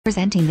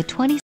Presenting the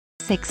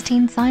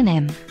 2016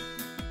 Scion.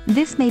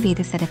 This may be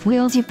the set of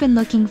wheels you've been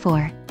looking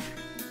for.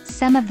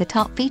 Some of the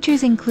top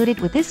features included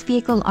with this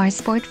vehicle are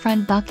sport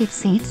front bucket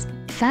seats,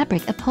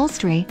 fabric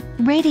upholstery,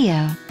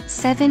 radio,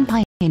 7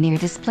 Pioneer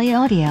display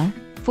audio,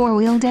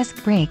 4-wheel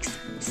disc brakes,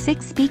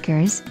 6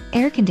 speakers,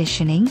 air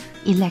conditioning,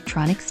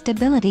 electronic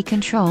stability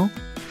control,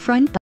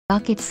 front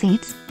bucket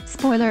seats,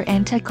 spoiler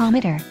and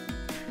tachometer.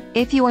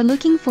 If you are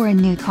looking for a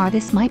new car,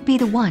 this might be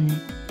the one.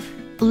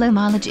 Low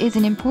mileage is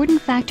an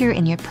important factor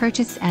in your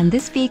purchase, and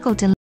this vehicle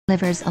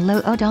delivers a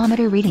low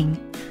odometer reading.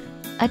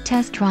 A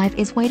test drive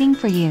is waiting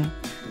for you.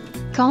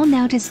 Call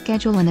now to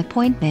schedule an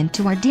appointment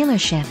to our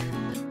dealership.